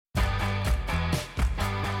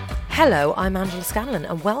Hello, I'm Angela Scanlon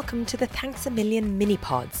and welcome to the Thanks a Million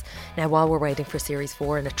mini-pods. Now, while we're waiting for Series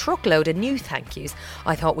 4 and a truckload of new thank yous,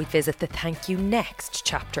 I thought we'd visit the Thank You Next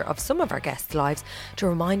chapter of some of our guests' lives to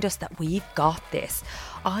remind us that we've got this.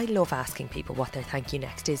 I love asking people what their thank you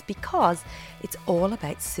next is because it's all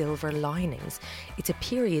about silver linings. It's a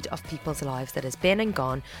period of people's lives that has been and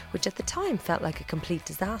gone, which at the time felt like a complete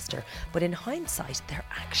disaster, but in hindsight, they're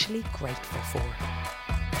actually grateful for.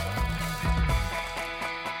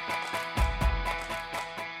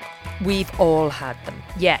 We've all had them.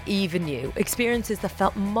 Yeah, even you. Experiences that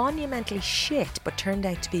felt monumentally shit but turned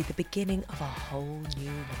out to be the beginning of a whole new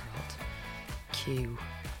world. Cue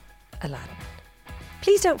Aladdin.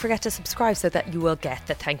 Please don't forget to subscribe so that you will get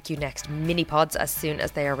the Thank You Next mini-pods as soon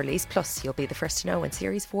as they are released. Plus, you'll be the first to know when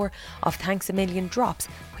Series 4 of Thanks a Million drops,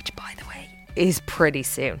 which, by the way, is pretty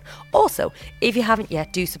soon. Also, if you haven't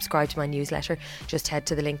yet, do subscribe to my newsletter. Just head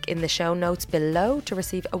to the link in the show notes below to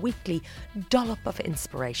receive a weekly dollop of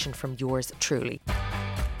inspiration from yours truly.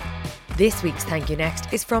 This week's Thank You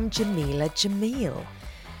Next is from Jameela Jamil.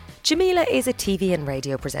 Jameela is a TV and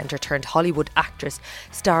radio presenter turned Hollywood actress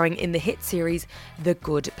starring in the hit series The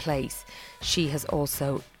Good Place. She has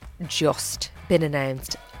also just been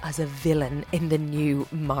announced as a villain in the new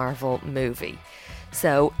Marvel movie.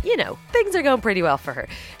 So, you know, things are going pretty well for her.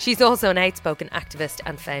 She's also an outspoken activist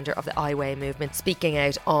and founder of the I Weigh movement, speaking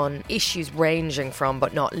out on issues ranging from,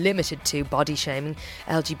 but not limited to, body shaming,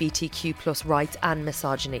 LGBTQ plus rights and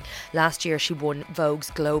misogyny. Last year, she won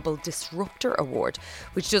Vogue's Global Disruptor Award,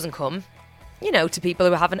 which doesn't come, you know, to people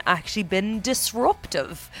who haven't actually been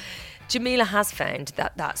disruptive. Jameela has found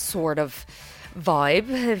that that sort of vibe,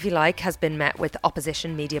 if you like, has been met with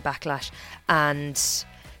opposition, media backlash, and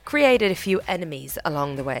created a few enemies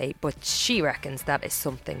along the way, but she reckons that is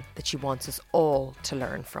something that she wants us all to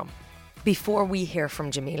learn from. Before we hear from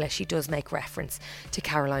Jameela, she does make reference to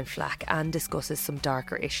Caroline Flack and discusses some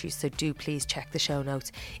darker issues, so do please check the show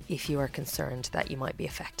notes if you are concerned that you might be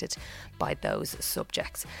affected by those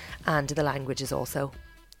subjects. And the language is also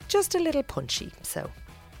just a little punchy, so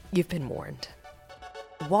you've been warned.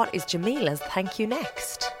 What is Jameela's thank you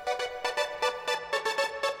next?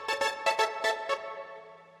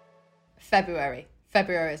 February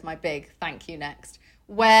is my big thank you next,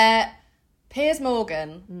 where Piers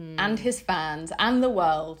Morgan and his fans and the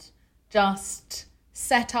world just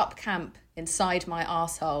set up camp inside my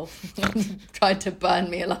arsehole and tried to burn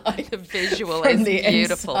me alive. The visual from is the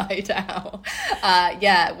beautiful. Inside out.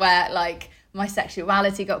 Where like my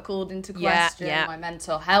sexuality got called into question, my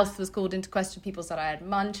mental health was called into question. People said I had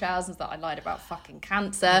Munchausen's, that I lied about fucking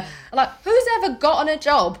cancer. Like, who's ever gotten a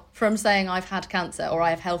job from saying I've had cancer or I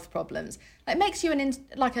have health problems? It makes you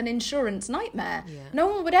an insurance nightmare. Yeah. No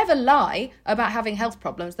one would ever lie about having health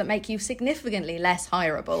problems that make you significantly less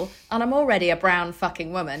hireable. And I'm already a brown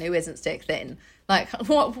fucking woman who isn't stick thin. Like,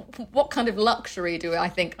 what kind of luxury do I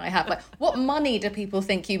think I have? Like, what money do people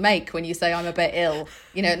think you make when you say I'm a bit ill?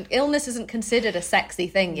 You know, illness isn't considered a sexy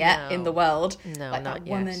thing yet in the world. No, like not that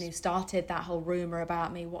yet. woman who started that whole rumour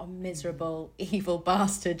about me, what a miserable, evil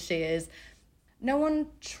bastard she is. No one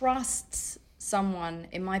trusts someone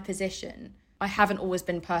in my position. I haven't always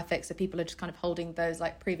been perfect, so people are just kind of holding those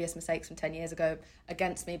like previous mistakes from 10 years ago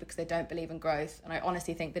against me because they don't believe in growth. And I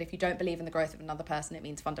honestly think that if you don't believe in the growth of another person, it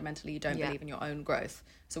means fundamentally you don't believe in your own growth.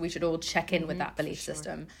 So we should all check in with that belief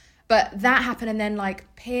system. But that happened, and then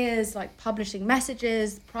like Piers like publishing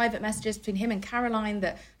messages, private messages between him and Caroline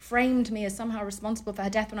that framed me as somehow responsible for her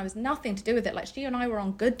death when I was nothing to do with it. Like, she and I were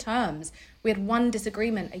on good terms. We had one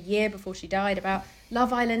disagreement a year before she died about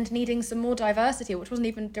Love Island needing some more diversity, which wasn't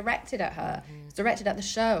even directed at her. It was directed at the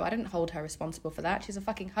show. I didn't hold her responsible for that. She's a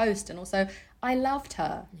fucking host, and also I loved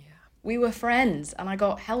her. Yeah. We were friends, and I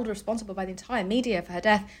got held responsible by the entire media for her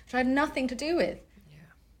death, which I had nothing to do with.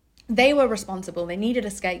 They were responsible. They needed a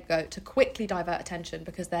scapegoat to quickly divert attention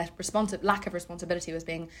because their lack of responsibility was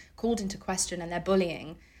being called into question, and their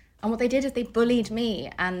bullying. And what they did is they bullied me,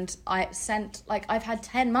 and I've had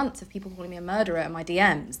 10 months of people calling me a murderer in my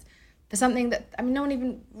DMs for something that, I mean, no one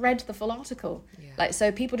even read the full article. Yeah. Like, so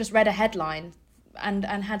people just read a headline and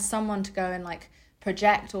had someone to go and like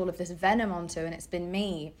project all of this venom onto, and it's been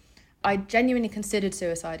me. I genuinely considered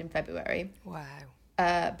suicide in February. Wow.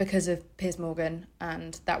 Because of Piers Morgan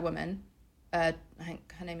and that woman. I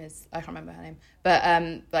think her name is, I can't remember her name. But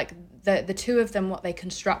like the two of them, what they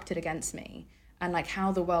constructed against me and like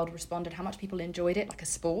how the world responded, how much people enjoyed it like a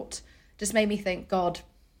sport, just made me think, God,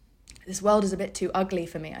 this world is a bit too ugly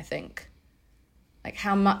for me, I think. Like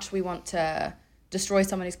how much we want to destroy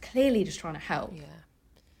someone who's clearly just trying to help. Yeah.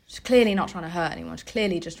 She's clearly not trying to hurt anyone. She's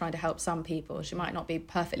clearly just trying to help some people. She might not be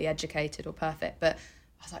perfectly educated or perfect, but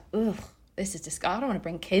I was like, ugh. this is disgusting. I don't want to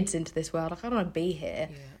bring kids into this world. Like, I don't want to be here.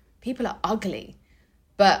 Yeah. People are ugly.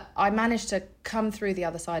 But I managed to come through the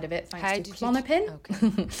other side of it thanks to Klonopin.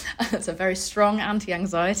 Okay. It's a very strong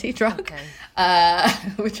anti-anxiety drug,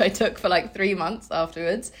 which I took for like 3 months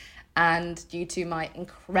afterwards. And due to my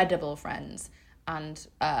incredible friends and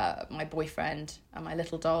my boyfriend and my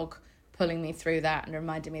little dog pulling me through that and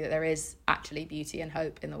reminding me that there is actually beauty and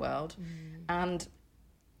hope in the world. And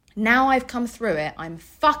now I've come through it, I'm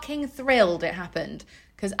fucking thrilled it happened.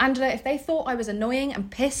 Because, Angela, if they thought I was annoying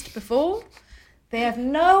and pissed before... They have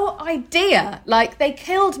no idea. Like, they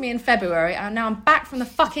killed me in February and now I'm back from the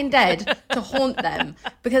fucking dead to haunt them.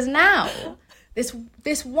 Because now,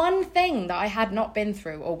 this one thing that I had not been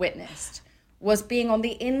through or witnessed was being on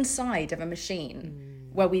the inside of a machine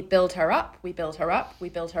where we build her up, we build her up, we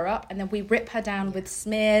build her up, and then we rip her down with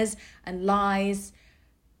smears and lies.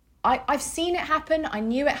 I've seen it happen. I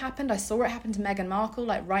knew it happened. I saw it happen to Meghan Markle,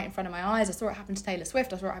 like right in front of my eyes. I saw it happen to Taylor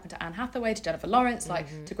Swift. I saw it happen to Anne Hathaway, to Jennifer Lawrence,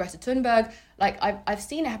 like to Greta Thunberg. Like I've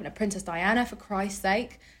seen it happen to Princess Diana, for Christ's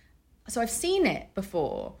sake. So I've seen it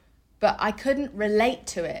before, but I couldn't relate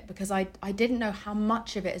to it because I didn't know how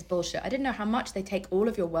much of it is bullshit. I didn't know how much they take all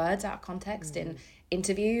of your words out of context in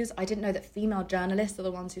interviews. I didn't know that female journalists are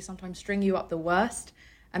the ones who sometimes string you up the worst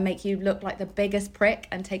and make you look like the biggest prick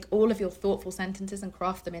and take all of your thoughtful sentences and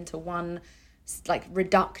craft them into one like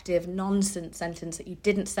reductive nonsense sentence that you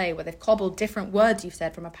didn't say, where they've cobbled different words you've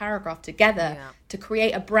said from a paragraph together to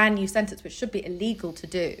create a brand new sentence, which should be illegal to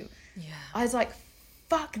do. I was like,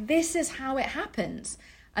 fuck, this is how it happens.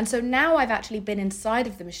 And so now I've actually been inside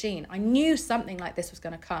of the machine. I knew something like this was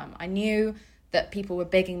going to come. I knew that people were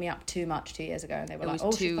bigging me up too much 2 years ago, and they were like,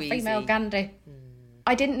 oh, she's the female Gandhi.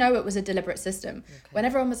 I didn't know it was a deliberate system. Okay. When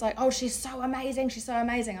everyone was like, oh, she's so amazing,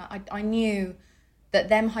 I knew that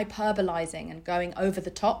them hyperbolizing and going over the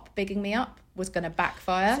top, bigging me up, was going to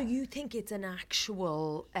backfire. So you think it's an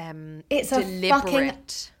actual it's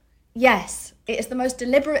deliberate... Yes, it is the most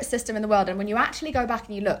deliberate system in the world. And when you actually go back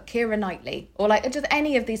and you look, Keira Knightley, or like just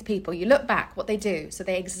any of these people, you look back, what they do, so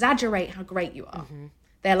they exaggerate how great you are.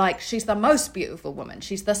 They're like, she's the most beautiful woman.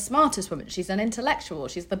 She's the smartest woman. She's an intellectual.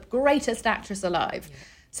 She's the greatest actress alive. Yeah.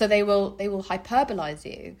 So they will hyperbolize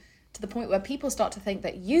you to the point where people start to think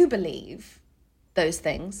that you believe those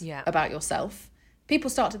things about yourself. People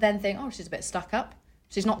start to then think, oh, she's a bit stuck up.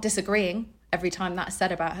 She's not disagreeing every time that's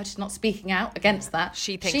said about her. She's not speaking out against that.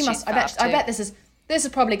 She thinks she's I bet this has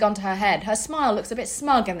probably gone to her head. Her smile looks a bit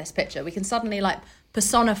smug in this picture. We can suddenly like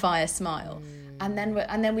personify a smile. And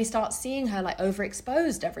then we start seeing her like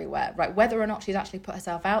overexposed everywhere, right? Whether or not she's actually put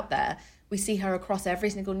herself out there, we see her across every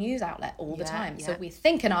single news outlet all the time. So we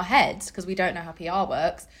think in our heds, because we don't know how PR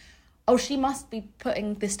works, oh, she must be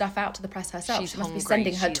putting this stuff out to the press herself. She must be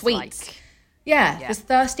sending her tweets. Like, this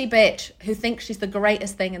thirsty bitch who thinks she's the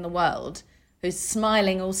greatest thing in the world, who's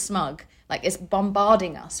smiling all smug, like is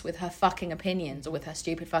bombarding us with her fucking opinions or with her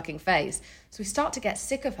stupid fucking face. So we start to get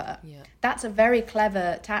sick of her. That's a very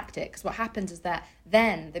clever tactic, because what happens is that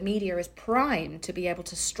then the media is primed to be able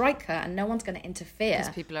to strike her, and no one's going to interfere.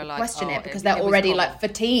 Because people are like, question it, because they're already like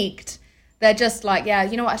fatigued. They're just like, yeah,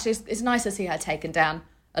 you know what, actually it's nice to see her taken down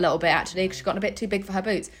a little bit, actually, because she's gotten a bit too big for her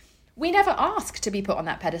boots. We never ask to be put on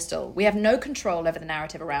that pedestal. We have no control over the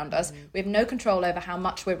narrative around us. We have no control over how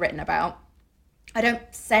much we're written about. I don't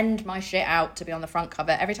send my shit out to be on the front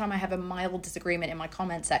cover. Every time I have a mild disagreement in my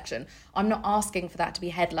comment section, I'm not asking for that to be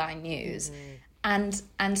headline news. And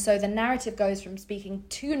so the narrative goes from speaking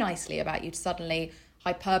too nicely about you to suddenly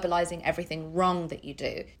hyperbolizing everything wrong that you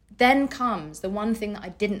do. Then comes the one thing that I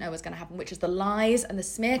didn't know was going to happen, which is the lies and the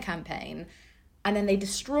smear campaign. And then they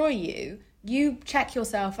destroy you. You check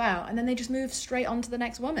yourself out, and then they just move straight on to the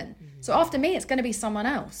next woman. So after me, it's going to be someone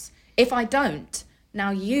else. If I don't now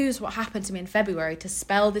use what happened to me in February to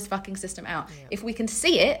spell this fucking system out. If we can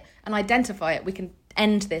see it and identify it, we can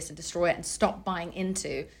end this and destroy it and stop buying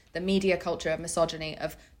into the media culture of misogyny,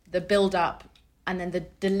 of the build-up and then the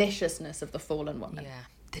deliciousness of the fallen woman.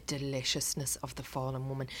 The deliciousness of the fallen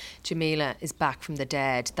woman. Jameela is back from the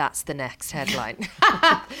dead. That's the next headline.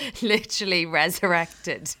 Literally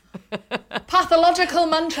resurrected. Pathological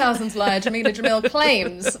Munchausen's liar, Jameela Jamil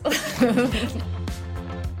claims.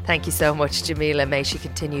 Thank you so much, Jameela. May she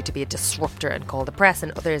continue to be a disruptor and call the press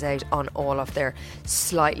and others out on all of their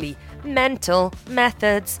slightly mental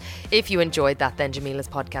methods. If you enjoyed that, then Jameela's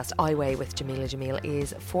podcast, I Weigh with Jameela Jamil,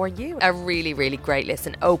 is for you. A really, really great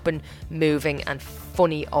listen. Open, moving and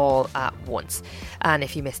funny all at once. And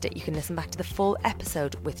if you missed it, you can listen back to the full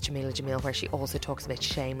episode with Jameela Jamil, where she also talks about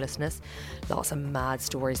shamelessness, lots of mad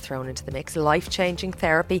stories thrown into the mix, life-changing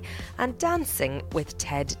therapy and dancing with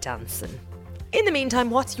Ted Danson. In the meantime,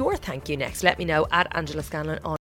 what's your thank you next? Let me know at Angela Scanlon on